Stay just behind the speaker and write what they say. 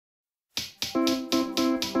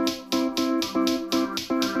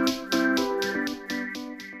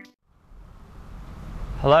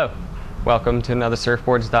Hello, welcome to another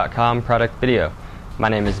Surfboards.com product video. My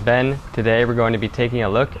name is Ben. Today we're going to be taking a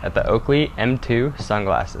look at the Oakley M2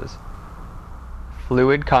 sunglasses.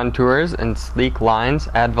 Fluid contours and sleek lines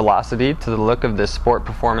add velocity to the look of this sport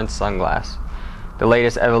performance sunglass. The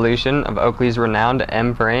latest evolution of Oakley's renowned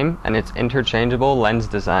M frame and its interchangeable lens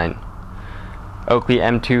design. Oakley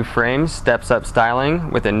M2 Frame steps up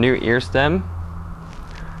styling with a new earstem,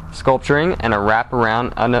 sculpturing, and a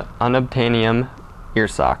wraparound Unobtainium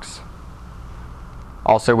earsocks.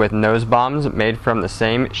 Also with nosebombs made from the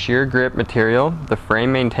same sheer grip material, the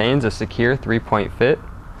frame maintains a secure 3-point fit.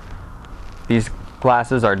 These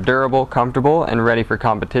glasses are durable, comfortable, and ready for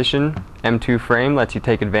competition. M2 Frame lets you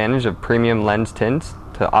take advantage of premium lens tints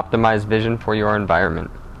to optimize vision for your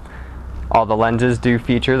environment. All the lenses do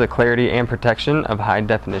feature the clarity and protection of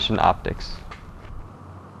high-definition optics.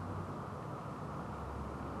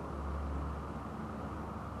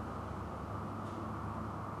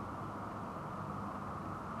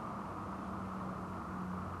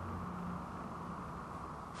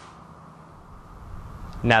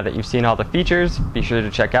 Now that you've seen all the features, be sure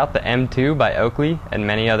to check out the M2 by Oakley and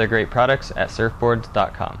many other great products at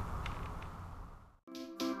Surfboards.com.